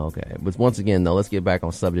Okay. But once again, though, let's get back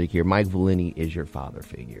on subject here. Mike Valenti is your father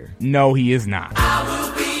figure. No, he is not. I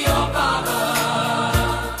will be your father.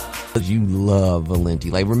 You love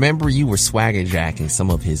Valenti. Like, remember you were swagger jacking some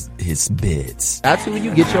of his bits. That's who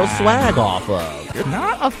you get your swag off of. You're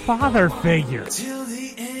not a father figure. Till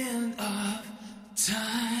the end of time.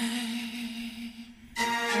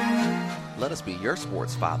 Let us be your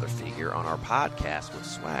sports father figure on our podcast with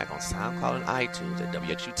swag on SoundCloud and iTunes at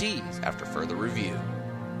WXUTs after further review.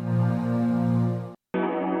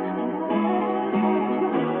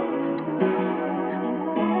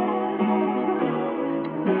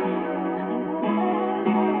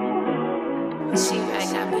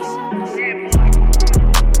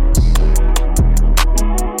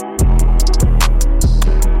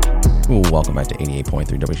 Welcome back to 88.3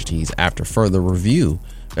 WXUTs after further review.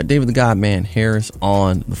 Got David the Godman Harris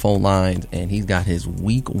on the phone lines, and he's got his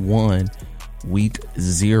week 1, week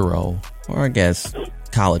 0, or I guess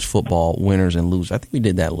college football winners and losers. I think we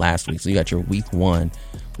did that last week. So you got your week 1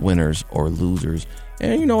 winners or losers.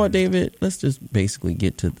 And you know what, David? Let's just basically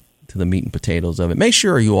get to the meat and potatoes of it. Make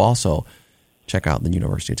sure you also check out the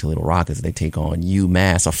University of Toledo Rockets. They take on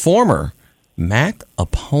UMass, a former MAC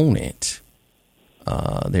opponent.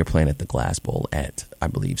 They're playing at the Glass Bowl at, I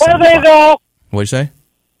believe, were they though? What'd you say?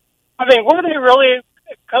 I mean, were they really,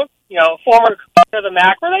 former of the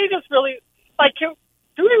MAC? Were they just really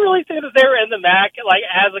do we really think that they were in the MAC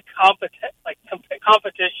as a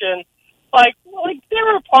competition? Like they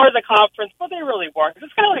were a part of the conference, but they really weren't.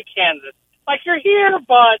 It's kind of like Kansas. You're here,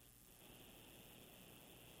 but.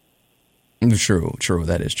 True.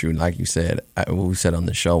 That is true. Like you said, what we said on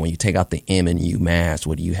the show, when you take out the M in UMass,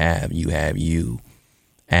 what do you have? You have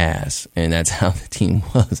UMass, and that's how the team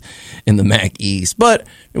was in the MAC East. But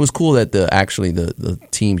it was cool that the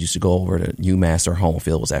teams used to go over to UMass. Their home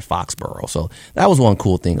field was at Foxborough, so that was one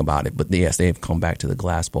cool thing about it. But yes, they've come back to the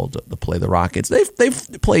Glass Bowl to play the Rockets.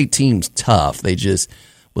 They've played teams tough. They just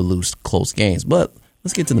would lose close games. But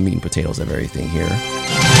let's get to the meat and potatoes of everything here.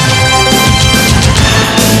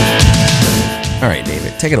 All right,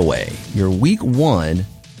 David, take it away. Your week 1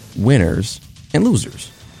 winners and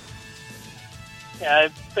losers. Yeah,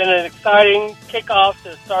 it's been an exciting kickoff to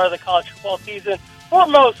the start of the college football season for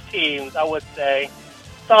most teams, I would say.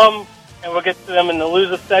 Some, and we'll get to them in the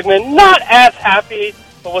loser segment, not as happy,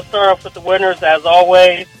 but we'll start off with the winners as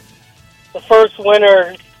always. The first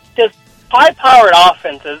winner, just high-powered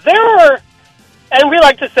offenses. There were, and we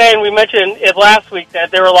like to say, and we mentioned it last week, that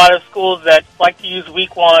there were a lot of schools that like to use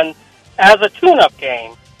week 1 as a tune-up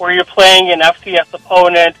game, where you're playing an FCS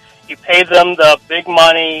opponent, you pay them the big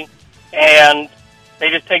money, and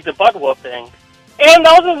they just take the butt whooping. And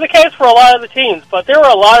that was the case for a lot of the teams, but there were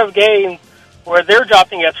a lot of games where they're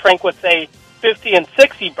dropping, as Frank would say, 50 and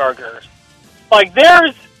 60 burgers.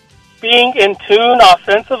 There's being in tune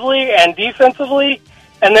offensively and defensively,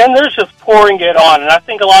 and then there's just pouring it on. And I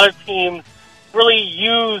think a lot of teams really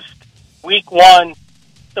used week 1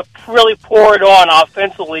 to really pour it on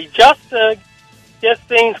offensively just to get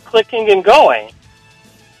things clicking and going,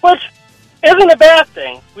 which isn't a bad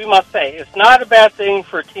thing, we must say. It's not a bad thing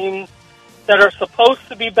for teams that are supposed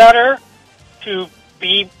to be better to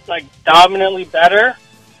be, dominantly better,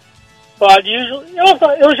 but usually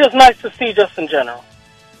it was just nice to see just in general.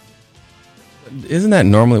 Isn't that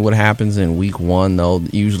normally what happens in week 1, though?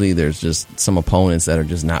 Usually there's just some opponents that are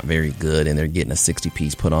just not very good, and they're getting a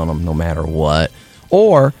 60-piece put on them no matter what.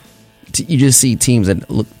 Or you just see teams that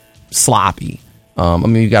look sloppy.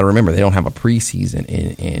 You got to remember, they don't have a preseason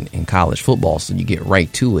in college football, so you get right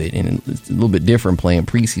to it. And it's a little bit different playing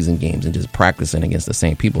preseason games and just practicing against the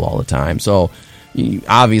same people all the time. So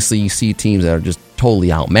obviously you see teams that are just totally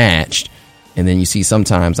outmatched. And then you see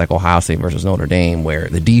sometimes like Ohio State versus Notre Dame where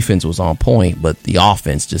the defense was on point, but the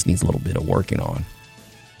offense just needs a little bit of working on.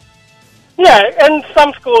 Yeah, and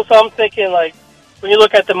some schools, so I'm thinking when you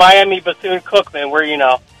look at the Miami Bethune-Cookman, where,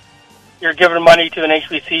 you're giving money to an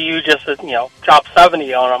HBCU just to, drop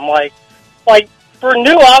 70 on them. For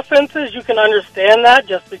new offenses, you can understand that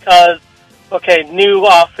just because, okay, new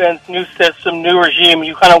offense, new system, new regime,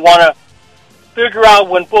 you kind of want to figure out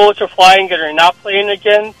when bullets are flying and you're not playing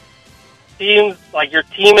against teams, like your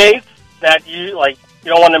teammates, that you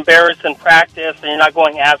don't want to embarrass in practice and you're not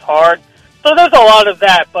going as hard. So there's a lot of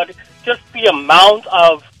that, but just the amount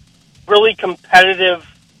of really competitive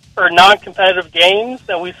or non-competitive games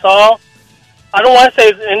that we saw, I don't want to say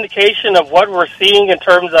it's an indication of what we're seeing in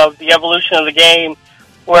terms of the evolution of the game,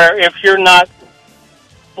 where if you're not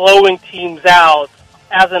blowing teams out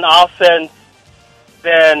as an offense,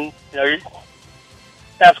 then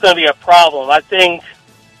that's going to be a problem. I think,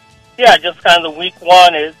 just kind of the week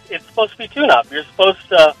 1 it's supposed to be tune-up. You're supposed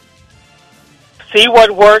to see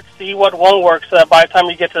what works, see what won't work, so that by the time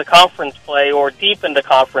you get to the conference play or deep into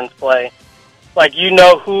conference play, like, you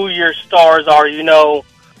know who your stars are, you know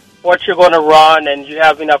what you're going to run, and you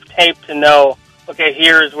have enough tape to know, okay,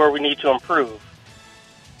 here's where we need to improve.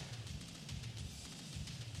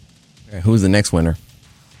 Okay, who's the next winner?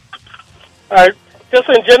 All right, just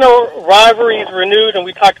in general, rivalries renewed, and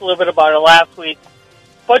we talked a little bit about it last week,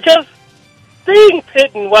 but just seeing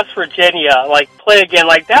Pitt and West Virginia, like, play again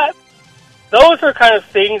like that, those are kind of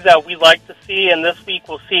things that we like to see, and this week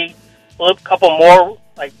we'll see a couple more,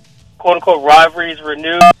 like, quote-unquote rivalries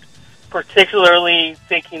renewed, particularly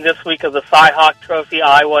thinking this week of the Cy-Hawk Trophy,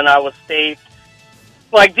 Iowa and Iowa State.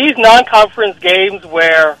 Like, these non-conference games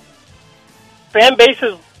where fan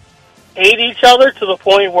bases hate each other to the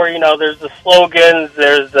point where, you know, there's the slogans,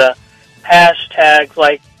 there's the hashtags.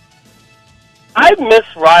 Like, I miss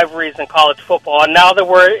rivalries in college football, and now that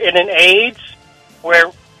we're in an age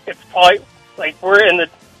where it's probably, like, we're in the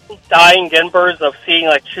dying embers of seeing,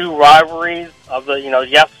 like, true rivalries of the, you know,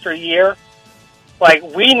 yesteryear. Like,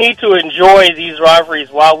 we need to enjoy these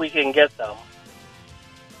rivalries while we can get them.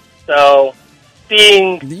 So,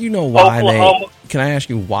 seeing Do you know why Oklahoma, can I ask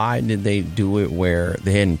you, why did they do it where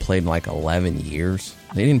they hadn't played in like 11 years?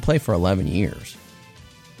 They didn't play for 11 years.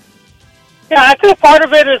 Yeah, I think part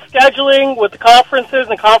of it is scheduling with the conferences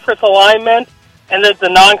and conference alignment, and then the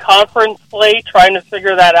non-conference play, trying to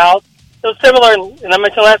figure that out. So similar, and I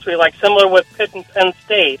mentioned last week, like similar with Pitt and Penn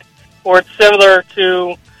State, or it's similar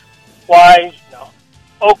to why, you know,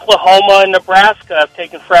 Oklahoma and Nebraska have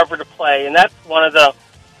taken forever to play, and that's one of the,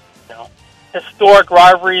 you know, historic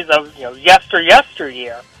rivalries of, you know,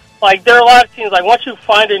 yesteryear. Like, there are a lot of teams, like, once you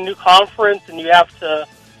find a new conference and you have to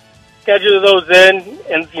schedule those in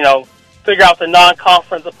and, you know, figure out the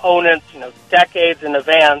non-conference opponents, you know, decades in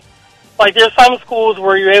advance. Like, there's some schools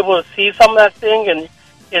where you're able to see some of that thing and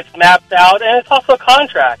it's mapped out, and it's also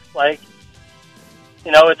contracts. Like,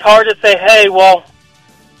 you know, it's hard to say, hey, well,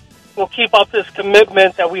 we'll keep up this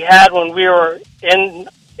commitment that we had when we were in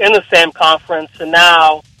the same conference, and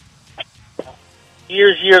now,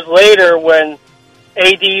 years later, when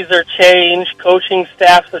ADs are changed, coaching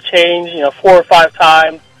staffs are changed, you know, 4 or 5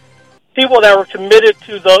 times, people that were committed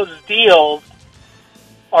to those deals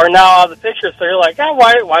are now out of the picture. So you're like,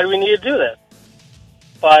 why do we need to do this?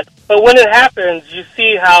 But when it happens, you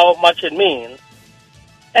see how much it means.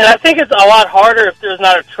 And I think it's a lot harder if there's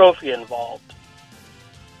not a trophy involved.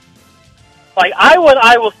 Like, Iowa and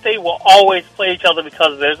Iowa State will always play each other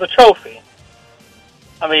because there's a trophy.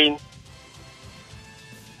 I mean,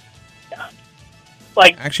 yeah.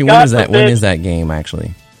 Like, Actually, when is that game,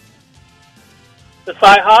 actually? The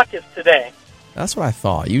Cy-Hawk is today. That's what I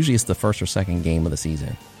thought. Usually it's the first or second game of the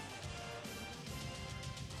season.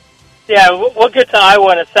 Yeah, we'll get to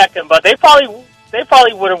Iowa in a second, but they probably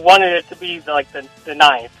would have wanted it to be like the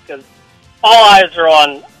ninth, because all eyes are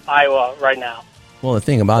on Iowa right now. Well, the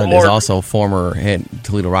thing about it is also former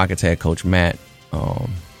Toledo Rockets head coach Matt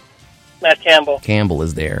Campbell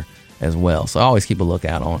is there as well. So I always keep a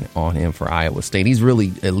lookout on him for Iowa State. He's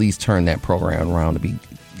really at least turned that program around to be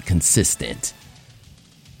consistent.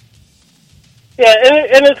 Yeah,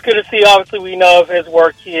 and it's good to see. Obviously, we know of his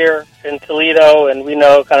work here in Toledo, and we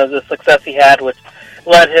know kind of the success he had, which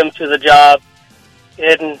led him to the job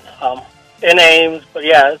in Ames. But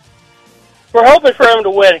yeah, we're hoping for him to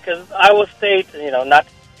win, because Iowa State, you know, not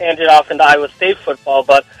to hand it off into Iowa State football,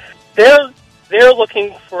 but they're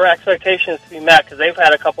looking for expectations to be met, because they've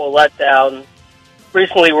had a couple of letdowns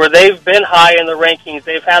recently where they've been high in the rankings,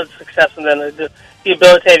 they've had success, and then the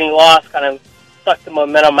debilitating loss kind of sucked the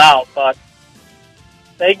momentum out. But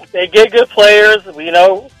they get good players. We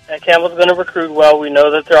know that Campbell's going to recruit well. We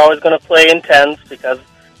know that they're always going to play intense because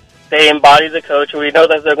they embody the coach, and we know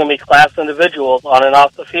that they're going to be class individuals on and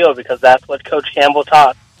off the field, because that's what Coach Campbell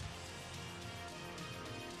taught.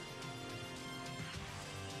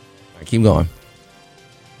 All right, keep going.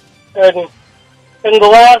 And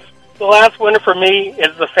the last winner for me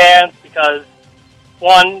is the fans, because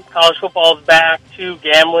 1, college football is back, 2,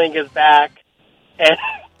 gambling is back,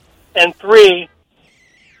 and 3,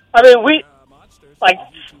 I mean,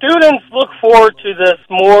 students look forward to this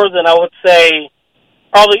more than I would say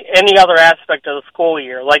probably any other aspect of the school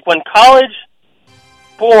year. Like, when college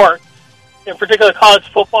sports, in particular college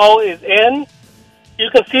football, is in, you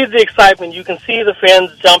can see the excitement, you can see the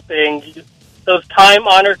fans jumping, those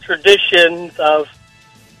time-honored traditions of,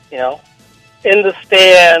 you know, in the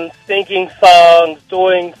stands, singing songs,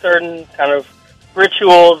 doing certain kind of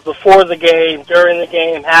rituals before the game, during the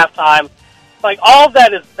game, halftime. Like, all of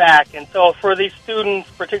that is back. And so for these students,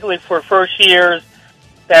 particularly for first years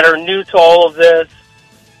that are new to all of this,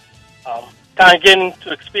 kind of getting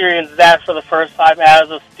to experience that for the first time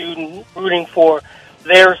as a student rooting for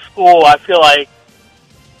their school. I feel like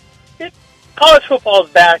college football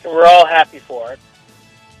is back, and we're all happy for it.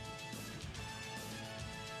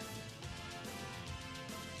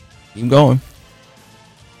 Keep going.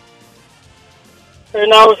 And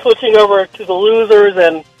now we're switching over to the losers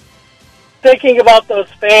and thinking about those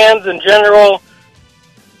fans in general.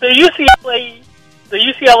 The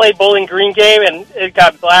UCLA Bowling Green game, and it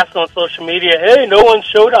got blasted on social media. Hey, no one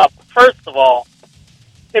showed up. First of all,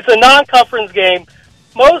 it's a non-conference game.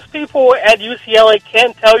 Most people at UCLA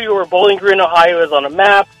can't tell you where Bowling Green, Ohio is on a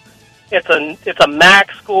map. It's a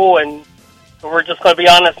MAC school, and we're just going to be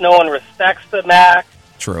honest, no one respects the MAC.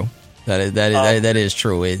 True. That is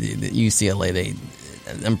true. UCLA,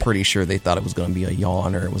 I'm pretty sure they thought it was going to be a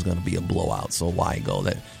yawn or it was going to be a blowout. So why go?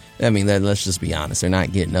 Let's just be honest. They're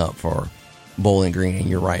not getting up for Bowling Green, and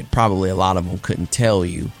you're right. Probably a lot of them couldn't tell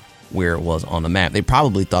you where it was on the map. They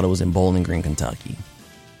probably thought it was in Bowling Green, Kentucky.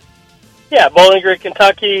 Yeah, Bowling Green,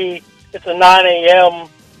 Kentucky. It's a 9 a.m.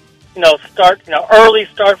 Start. Early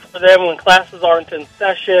start for them when classes aren't in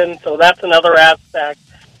session. So that's another aspect.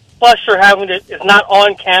 Plus, it's not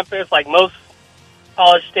on campus like most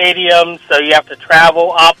college stadiums, so you have to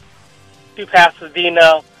travel up to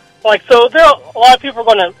Pasadena. So there are a lot of people are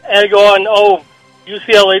going to egg on, oh,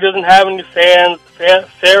 UCLA doesn't have any fans,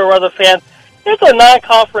 fair weather fans. It's a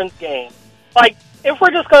non-conference game. If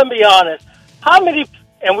we're just going to be honest, how many,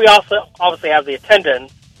 and we also obviously have the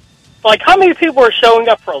attendance, how many people were showing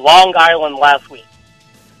up for Long Island last week?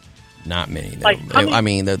 Not many.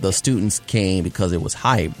 The students came because it was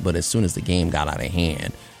hype, but as soon as the game got out of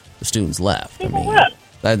hand, the students left.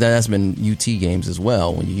 That's been UT games as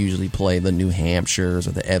well. When you usually play the New Hampshires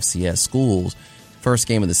or the FCS schools, first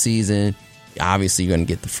game of the season, obviously you're going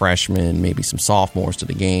to get the freshmen, maybe some sophomores to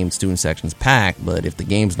the game. Student section's packed, but if the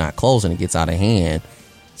game's not close and it gets out of hand,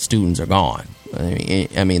 students are gone.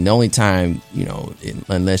 I mean, the only time,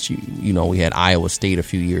 unless we had Iowa State a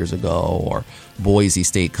few years ago or Boise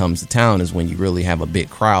State comes to town is when you really have a big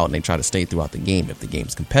crowd and they try to stay throughout the game if the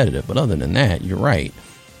game's competitive. But other than that, you're right.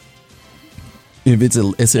 If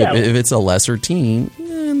it's a lesser team,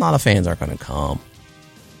 a lot of fans aren't going to come.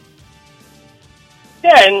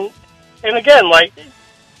 Yeah, and again,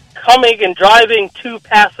 coming and driving to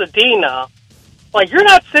Pasadena, you're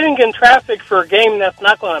not sitting in traffic for a game that's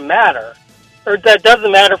not going to matter, or that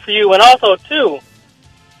doesn't matter for you. And also, too,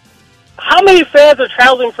 how many fans are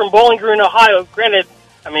traveling from Bowling Green, Ohio? Granted,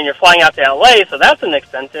 you're flying out to LA, so that's an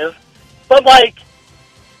incentive. But,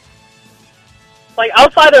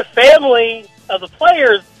 outside of family of the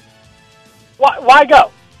players, why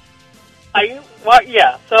go?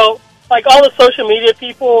 So, all the social media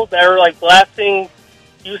people that are, blasting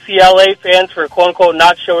UCLA fans for, quote-unquote,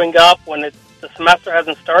 not showing up when the semester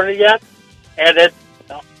hasn't started yet, and it's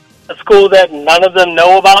a school that none of them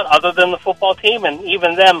know about other than the football team, and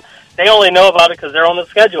even them, they only know about it because they're on the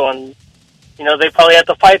schedule, and, they probably had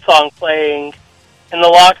the fight song playing in the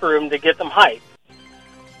locker room to get them hyped.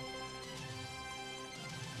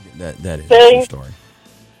 That is a true story.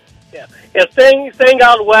 Yeah, staying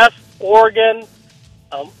out west, Oregon,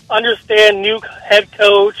 understand new head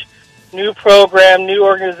coach, new program, new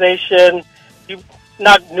organization,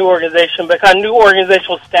 not new organization, but kind of new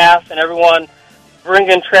organizational staff and everyone. Bring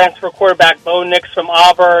in transfer quarterback Bo Nix from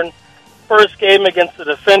Auburn. First game against the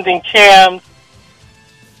defending champs.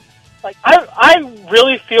 I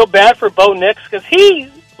really feel bad for Bo Nix because he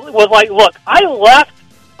was look, I left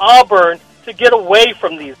Auburn to get away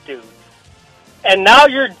from these dudes. And now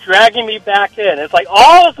you're dragging me back in. It's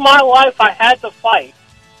all of my life I had to fight.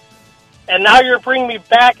 And now you're bringing me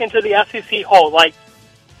back into the SEC hole.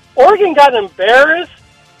 Oregon got embarrassed,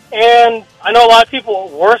 and I know a lot of people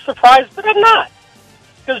were surprised, but I'm not.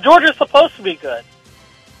 Because Georgia's supposed to be good.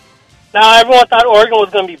 Now, everyone thought Oregon was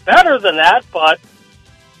going to be better than that, but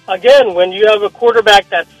again, when you have a quarterback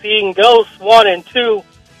that's seeing ghosts, 1 and 2,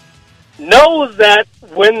 knows that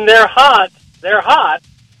when they're hot, they're hot.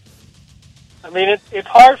 It's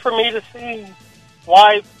hard for me to see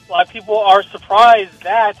why people are surprised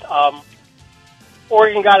that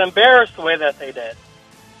Oregon got embarrassed the way that they did.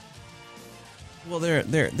 Well,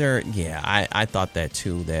 I thought that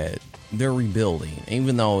too, that they're rebuilding,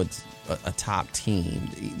 even though it's a top team.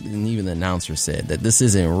 And even the announcer said that this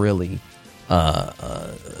isn't really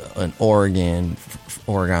an Oregon from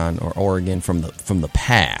the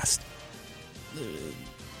past.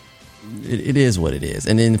 It is what it is.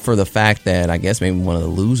 And then for the fact that I guess maybe one of the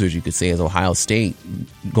losers you could say is Ohio State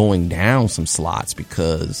going down some slots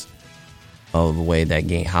because of the way that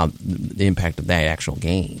game, how the impact of that actual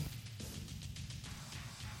game.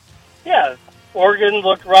 Yeah, Oregon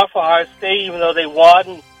looked rough for Ohio State, even though they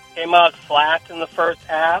won, came out flat in the first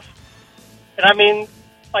half. And I mean,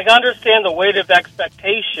 like, I understand the weight of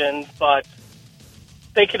expectations, but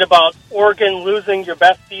thinking about Oregon losing your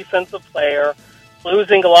best defensive player,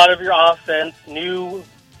 losing a lot of your offense, new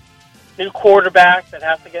quarterback that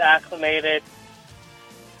has to get acclimated.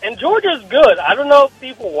 And Georgia's good. I don't know if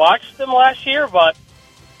people watched them last year, but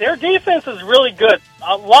their defense is really good.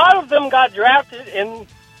 A lot of them got drafted in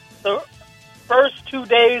the first 2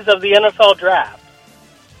 days of the NFL draft.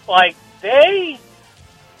 Like,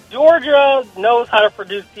 Georgia knows how to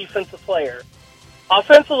produce defensive players.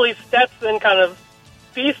 Offensively, Stetson kind of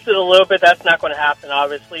feasted a little bit. That's not going to happen,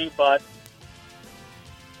 obviously, but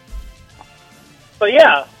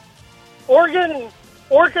yeah, Oregon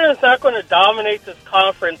is not going to dominate this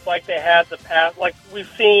conference like they had the past, like we've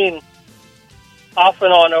seen off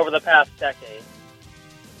and on over the past decade.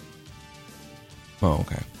 Oh,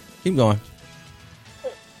 okay. Keep going.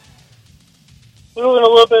 Moving a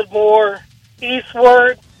little bit more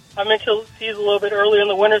eastward, I mentioned these a little bit earlier in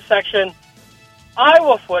the winter section.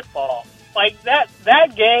 Iowa football, like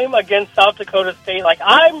that game against South Dakota State. Like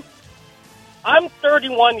I'm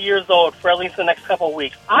 31 years old for at least the next couple of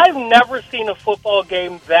weeks. I've never seen a football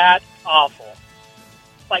game that awful,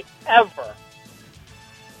 like ever.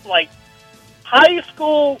 Like high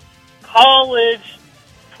school, college,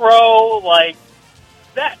 pro, like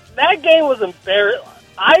that game was embarrassing.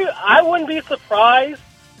 I wouldn't be surprised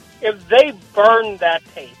if they burned that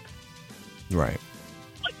tape. Right.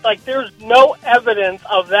 Like there's no evidence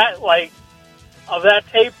of that, like of that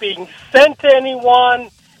tape being sent to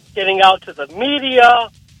anyone, getting out to the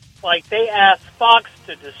media. Like they asked Fox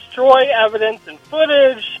to destroy evidence and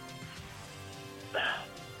footage.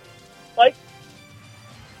 Like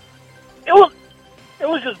it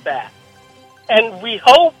was just bad. And we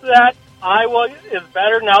hope that Iowa is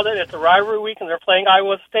better now that it's a rivalry week and they're playing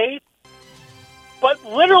Iowa State. But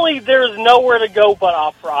literally, there's nowhere to go but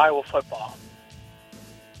off for Iowa football.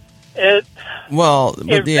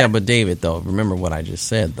 But David, though, remember what I just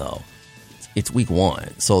said, though. It's week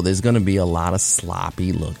one, so there's going to be a lot of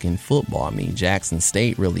sloppy-looking football. I mean, Jackson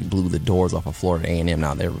State really blew the doors off of Florida A&M.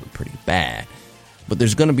 Now, they're pretty bad. But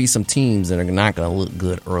there's going to be some teams that are not going to look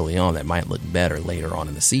good early on that might look better later on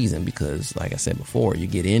in the season because, like I said before, you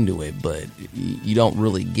get into it, but you don't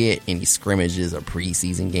really get any scrimmages or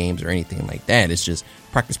preseason games or anything like that. It's just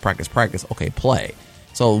practice, okay, play.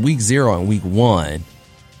 So week 0 and week 1,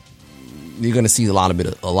 you're going to see a lot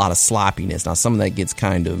of sloppiness. Now, some of that gets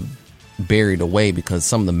kind of buried away because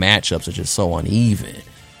some of the matchups are just so uneven.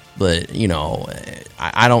 But, you know,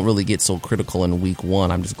 I don't really get so critical in week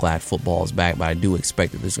 1. I'm just glad football is back, but I do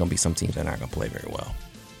expect that there's going to be some teams that aren't going to play very well.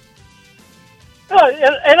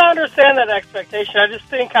 And I understand that expectation. I just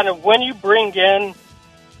think kind of when you bring in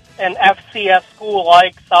an FCS school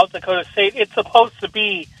like South Dakota State, it's supposed to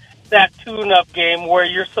be that tune-up game where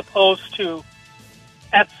you're supposed to,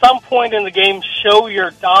 at some point in the game, show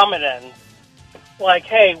your dominance. Like,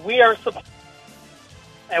 hey, we are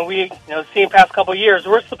and we, seen past couple of years,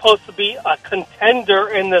 we're supposed to be a contender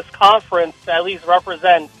in this conference to at least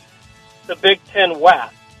represent the Big Ten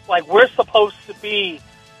West. Like, we're supposed to be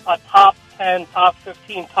a top 10, top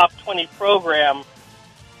 15, top 20 program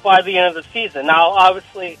by the end of the season. Now,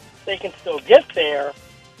 obviously, they can still get there,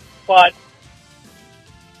 but,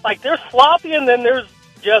 like, they're sloppy, and then there's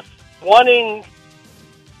just wanting,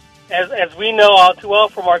 as we know all too well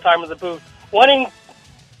from our time in the booth, wanting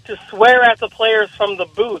to swear at the players from the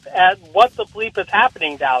booth at what the bleep is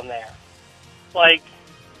happening down there. Like,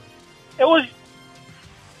 there was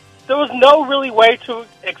no really way to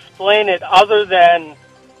explain it other than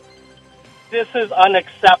this is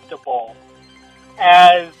unacceptable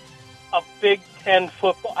as a Big Ten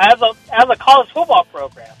football, as a college football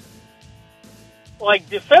program. Like,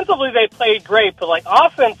 defensively they played great, but like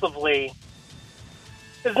offensively,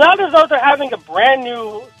 it's not as though they're having a brand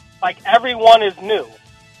new, like everyone is new.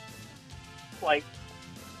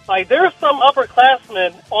 Like there's some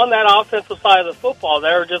upperclassmen on that offensive side of the football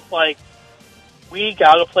that are just like, we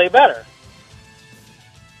got to play better.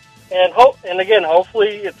 And again, hopefully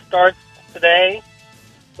it starts today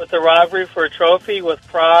with the rivalry for a trophy with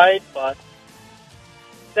Pride. But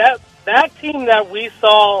that team that we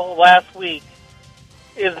saw last week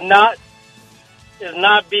is not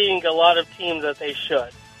beating a lot of teams that they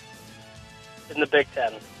should in the Big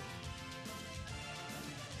Ten.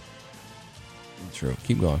 True.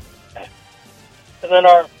 Keep going. And then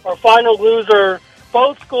our final loser,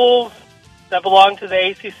 both schools that belong to the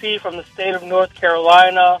ACC from the state of North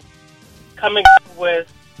Carolina, coming up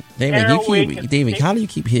with David, how do you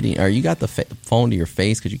keep hitting? You got the phone to your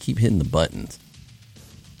face because you keep hitting the buttons?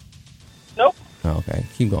 Nope. Okay,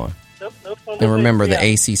 keep going. Nope, And remember, the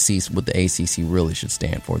yeah. ACC, what the ACC really should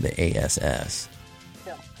stand for, the ASS.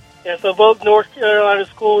 Yeah, so both North Carolina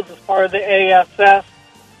schools, as part of the ASS,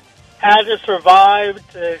 had to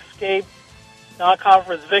survive to escape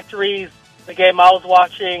non-conference victories. The game I was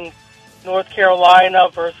watching, North Carolina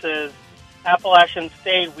versus Appalachian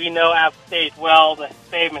State. We know App State well, the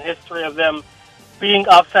fame and history of them being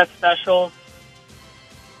upset specials.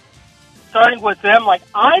 Starting with them,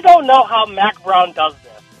 I don't know how Mac Brown does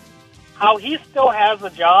this. How he still has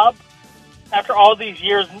a job after all these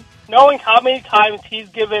years, knowing how many times he's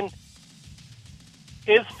given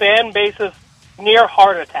his fan bases near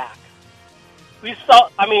heart attacks. We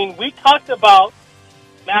talked about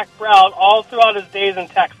Mac Brown all throughout his days in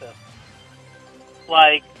Texas.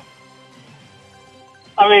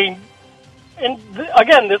 Again,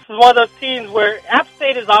 this is one of those teams where App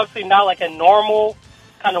State is obviously not like a normal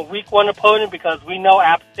kind of week one opponent because we know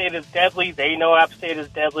App State is deadly. They know App State is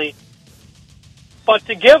deadly. But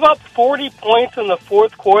to give up 40 points in the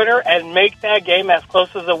fourth quarter and make that game as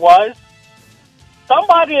close as it was,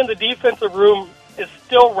 somebody in the defensive room is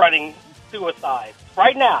still running suicide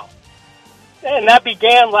right now. And that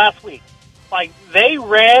began last week. They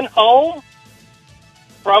ran home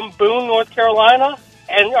from Boone, North Carolina,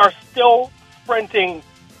 and are still sprinting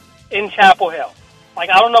in Chapel Hill. I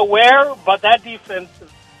don't know where, but that defense is...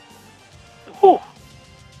 Whew.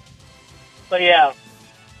 But, yeah.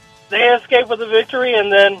 They escaped with a victory,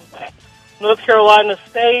 and then North Carolina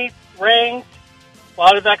State ranked, a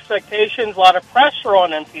lot of expectations, a lot of pressure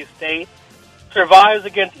on NC State, survives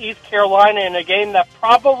against East Carolina in a game that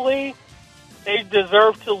probably they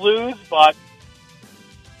deserve to lose, but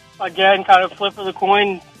again, kind of flip of the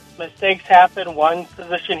coin, mistakes happen, one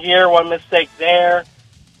position here, one mistake there,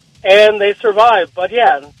 and they survive. But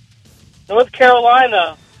yeah, North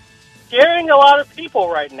Carolina scaring a lot of people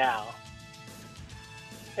right now.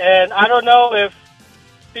 And I don't know if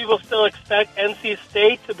people still expect NC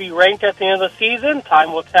State to be ranked at the end of the season.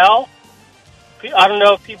 Time will tell. I don't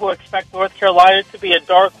know if people expect North Carolina to be a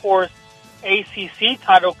dark horse ACC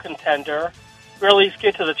title contender, or at least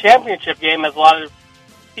get to the championship game, as a lot of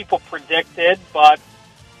people predicted. But,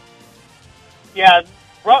 yeah,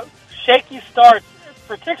 shaky starts,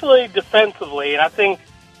 particularly defensively, and I think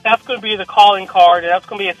that's going to be the calling card, and that's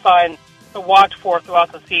going to be a sign to watch for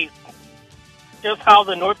throughout the season. Just how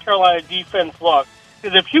the North Carolina defense looks.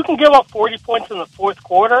 Because if you can give up 40 points in the fourth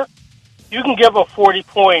quarter, you can give up 40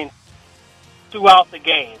 points throughout the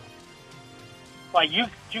game. You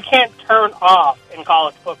can't turn off in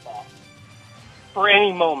college football for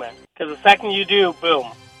any moment. Because the second you do, boom,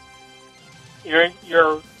 you're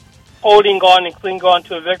holding on and clinging on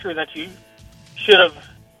to a victory that you should have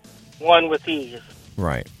won with ease.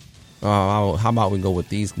 Right. How about we go with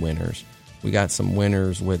these winners? We got some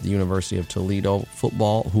winners with the University of Toledo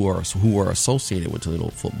football who are associated with Toledo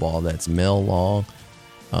football. That's Mel Long,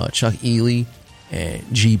 Chuck Ely, and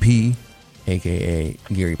GP, a.k.a.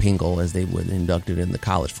 Gary Pinkel, as they were inducted in the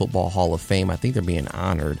College Football Hall of Fame. I think they're being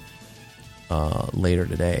honored later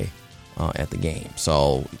today at the game.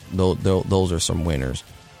 So those are some winners.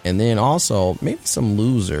 And then also maybe some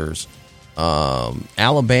losers.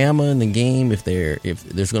 Alabama in the game, if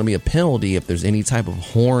there's going to be a penalty, if there's any type of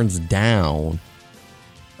horns down,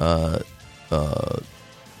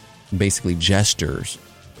 basically gestures.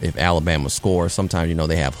 If Alabama scores, sometimes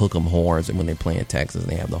they have hook 'em horns, and when they play in Texas,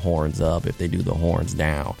 they have the horns up. If they do the horns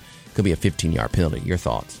down, it could be a 15-yard penalty. Your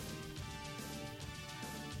thoughts?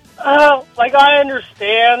 I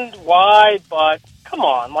understand why, but come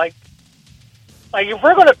on, if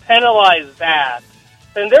we're going to penalize that,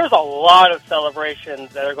 then there's a lot of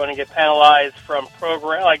celebrations that are going to get penalized from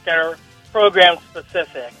that are program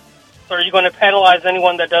specific. So are you going to penalize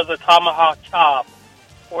anyone that does the tomahawk chop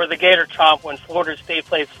or the gator chomp when Florida State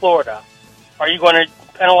plays Florida? Are you going to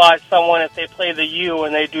penalize someone if they play the U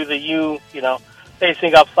and they do the U,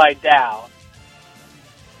 facing upside down?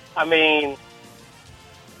 I mean,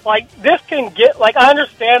 this can get, I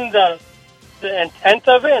understand the intent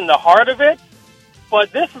of it and the heart of it,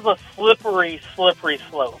 but this is a slippery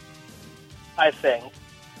slope, I think.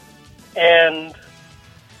 And,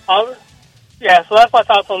 so that's my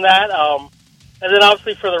thoughts on that. And then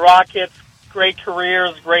obviously for the Rockets, great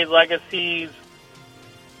careers, great legacies,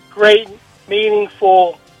 great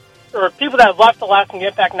meaningful, or people that have left a lasting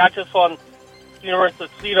impact, not just on the University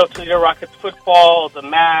of Toledo, Toledo Rockets football, the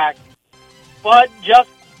MAC, but just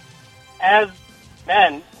as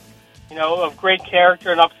men, of great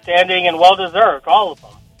character and upstanding and well-deserved, all of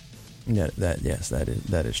them. Yeah,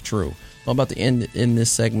 that is true. Well, about to end in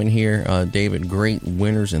this segment here, David, great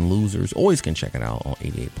winners and losers. Always can check it out on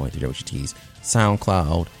 88.3 WGT's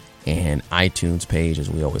SoundCloud and iTunes page, as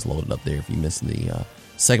we always load it up there if you missed the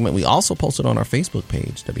segment. We also posted on our Facebook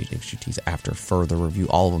page, WHUT's After Further Review.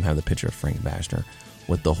 All of them have the picture of Frank Bashner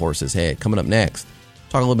with the horse's head. Coming up next,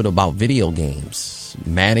 talk a little bit about video games.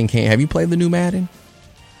 Madden came. Have you played the new Madden?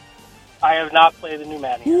 I have not played the new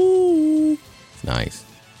Madden yet. Ooh, nice.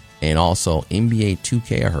 And also NBA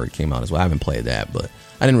 2K, I heard, came out as well. I haven't played that, but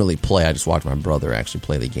I didn't really play. I just watched my brother actually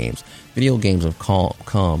play the games. Video games have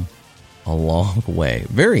come a long way.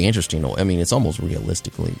 Very interesting. I mean, it's almost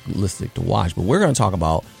realistic to watch. But we're going to talk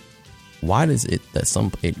about why does it that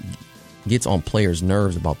it gets on players'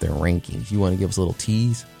 nerves about their rankings. You want to give us a little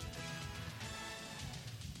tease?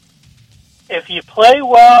 If you play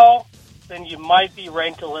well, then you might be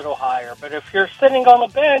ranked a little higher. But if you're sitting on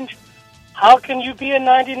the bench, how can you be a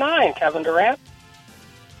 99, Kevin Durant?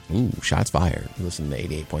 Ooh, shots fired. Listen to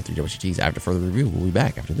 88.3 WHT's After Further Review. We'll be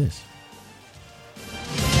back after this.